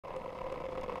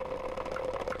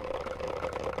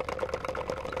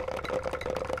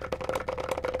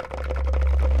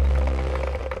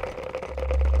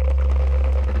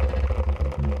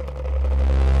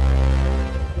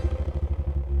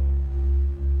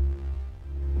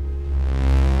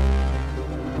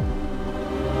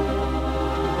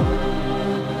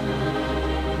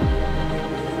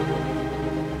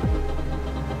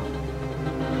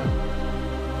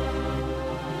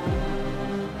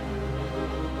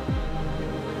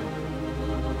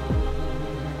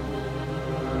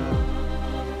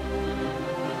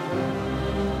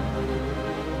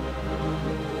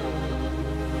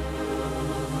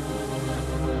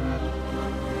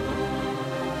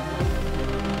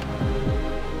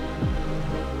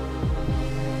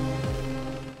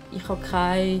Ich habe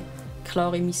keine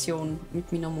klare Mission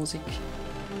mit meiner Musik.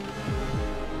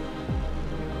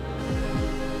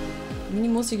 Meine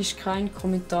Musik ist kein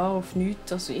Kommentar auf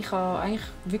nichts. Also ich habe eigentlich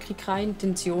wirklich keine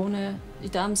Intentionen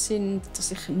in dem Sinn,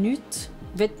 dass ich nichts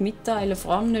mitteilen will,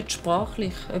 vor allem nicht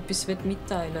sprachlich etwas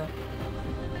mitteilen will.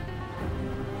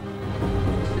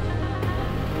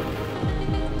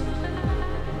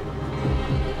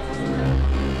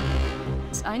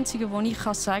 Das Einzige, was ich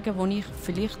sagen kann, was ich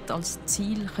vielleicht als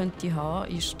Ziel könnte haben,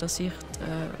 ist, dass ich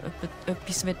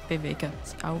etwas bewegen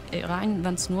will. Auch rein,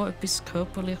 wenn es nur etwas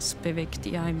Körperliches bewegt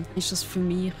in einem, ist das für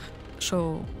mich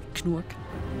schon genug.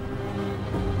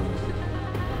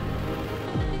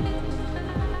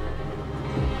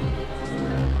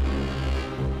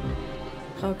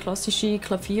 Ich habe eine klassische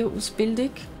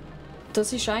Klavierausbildung.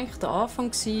 Das war eigentlich der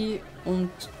Anfang und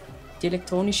die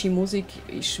elektronische Musik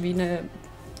ist wie eine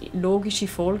logische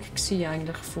Folge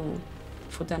eigentlich von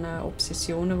diesen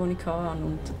Obsessionen, die ich hatte.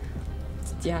 Und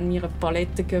die haben mir eine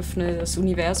Palette geöffnet, ein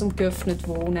Universum geöffnet,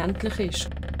 das unendlich ist.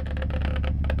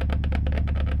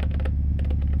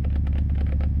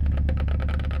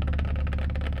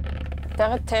 Mit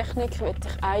dieser Technik will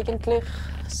ich eigentlich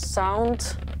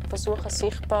Sound versuchen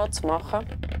sichtbar zu machen.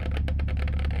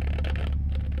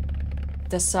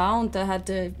 Der Sound, der hat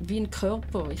wie einen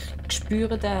Körper. Ich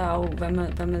spüre den auch, wenn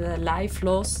man den live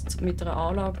hört, mit einer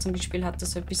Anlage zum Beispiel, hat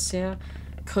das etwas sehr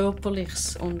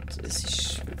Körperliches. Und es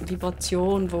ist eine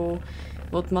Vibration, wo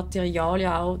die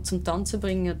Materialien auch zum Tanzen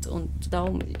bringen. Und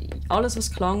darum, alles,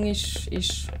 was Klang ist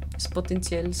ein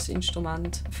potenzielles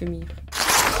Instrument für mich.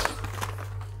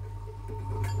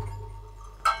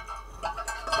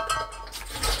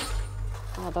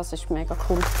 Das ist mega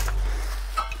cool.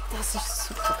 Das ist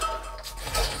super.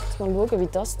 Mal schauen, wie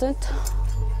das tut.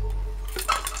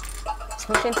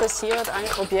 Mich interessieren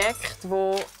eigentlich Objekte,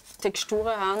 die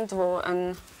Texturen haben, die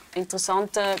einen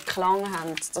interessanten Klang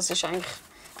haben. Das ist eigentlich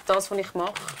das, was ich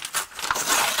mache.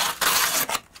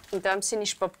 In diesem Sinne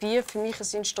ist Papier für mich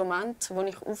ein Instrument, das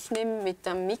ich aufnehme mit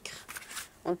dem Mic.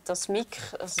 Und das Mic,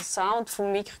 also der Sound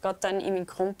vom Mic geht dann in meinen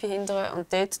Kompi hinterher.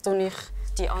 Und dort vermische ich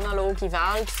die analoge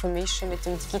Welt vermischen mit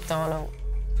dem Digitalen.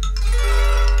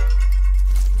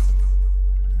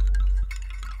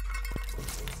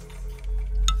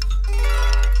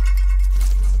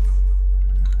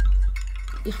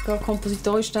 Ich gehe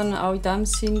kompositorisch dann auch in dem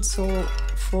Sinn so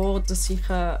vor, dass ich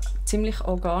ziemlich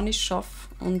organisch arbeite.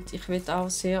 Und ich will auch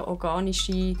sehr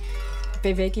organische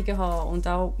Bewegungen haben und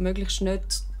auch möglichst nicht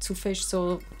zu fest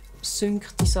so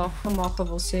synkte Sachen machen,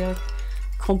 die sehr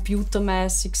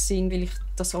computermäßig sind, weil ich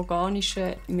das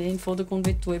Organische mehr in den Vordergrund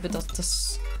will tun, eben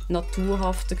das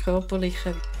naturhafte,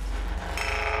 körperliche.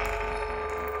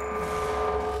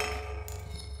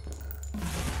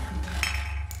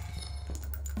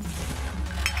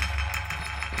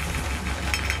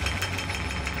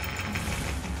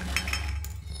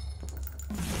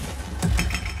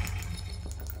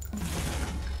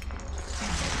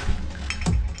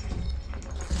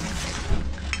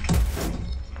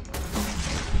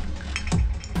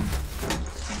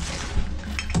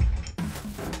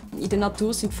 In der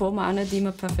Natur sind die Formen auch nicht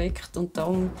immer perfekt und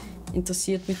darum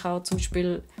interessiert mich auch zum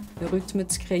Beispiel Rhythmen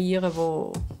zu kreieren,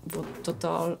 die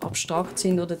total abstrakt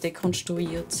sind oder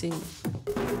dekonstruiert sind.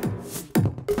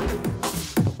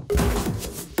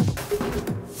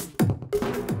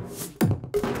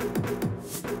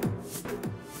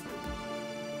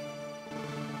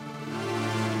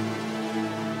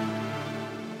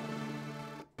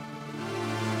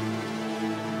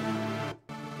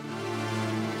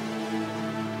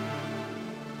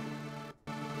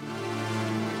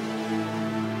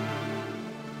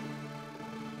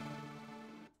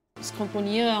 Das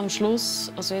Komponieren am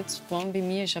Schluss, also jetzt vor allem bei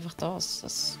mir, ist einfach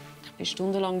das. Ich bin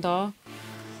stundenlang da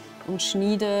und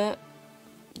schneide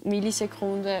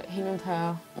Millisekunden hin und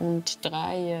her und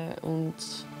drehe und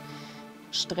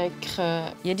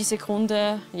strecke.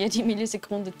 Jede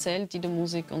Millisekunde zählt in der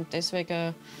Musik und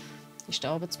deswegen ist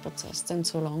der Arbeitsprozess dann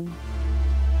so lang.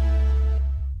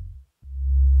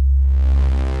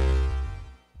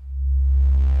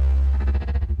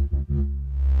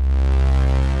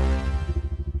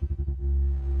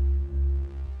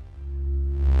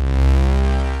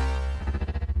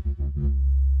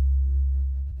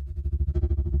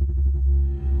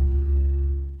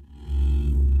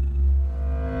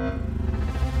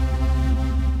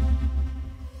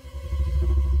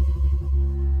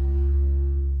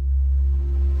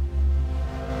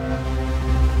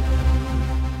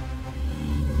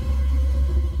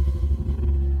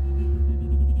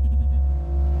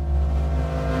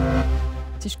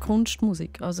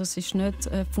 Kunstmusik. Also es ist nicht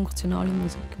funktionale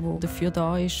Musik, die dafür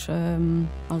da ist,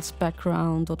 als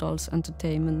Background oder als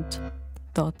Entertainment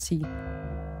da zu sein.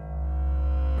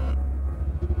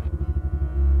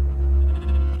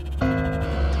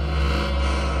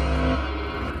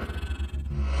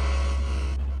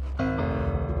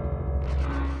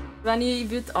 Wenn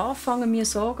ich anfangen mir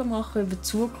Sorgen machen über die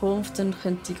Zukunft, dann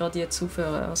könnte ich gerade jetzt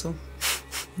aufhören. Also,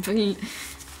 weil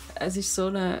es ist so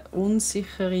eine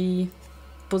unsichere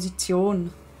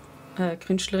Position,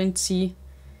 Künstlerin zu sein,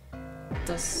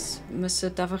 dass man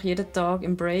einfach jeden Tag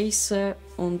embracen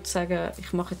und sagen,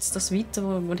 ich mache jetzt das weiter,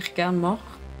 was ich gerne mache.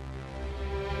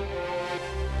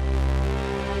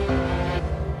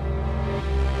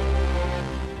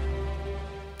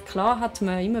 Klar hat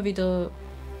man immer wieder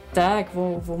Tage,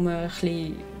 wo man ein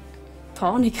bisschen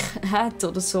Panik hat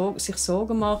oder sich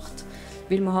Sorgen macht,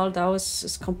 weil man halt auch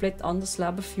ein komplett anderes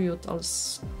Leben führt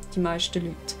als die meisten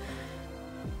Leute.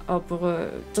 Aber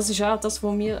das ist auch das,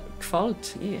 was mir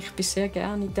gefällt. Ich bin sehr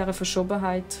gerne in dieser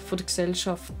Verschobenheit der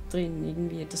Gesellschaft drin.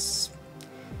 Irgendwie. Das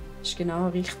ist genau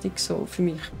richtig so für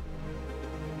mich.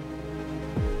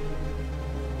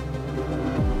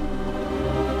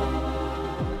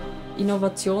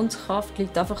 Innovationskraft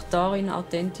liegt einfach darin,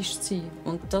 authentisch zu sein.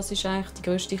 Und das ist eigentlich die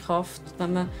grösste Kraft,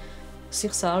 wenn man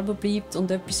sich selber bleibt und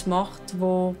etwas macht,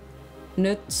 das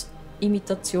nicht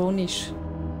Imitation ist.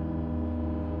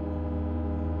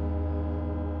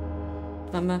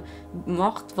 Wenn man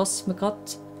macht, was man gerade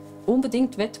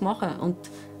unbedingt machen will. Und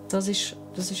das ist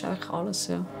eigentlich alles.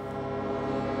 Ja.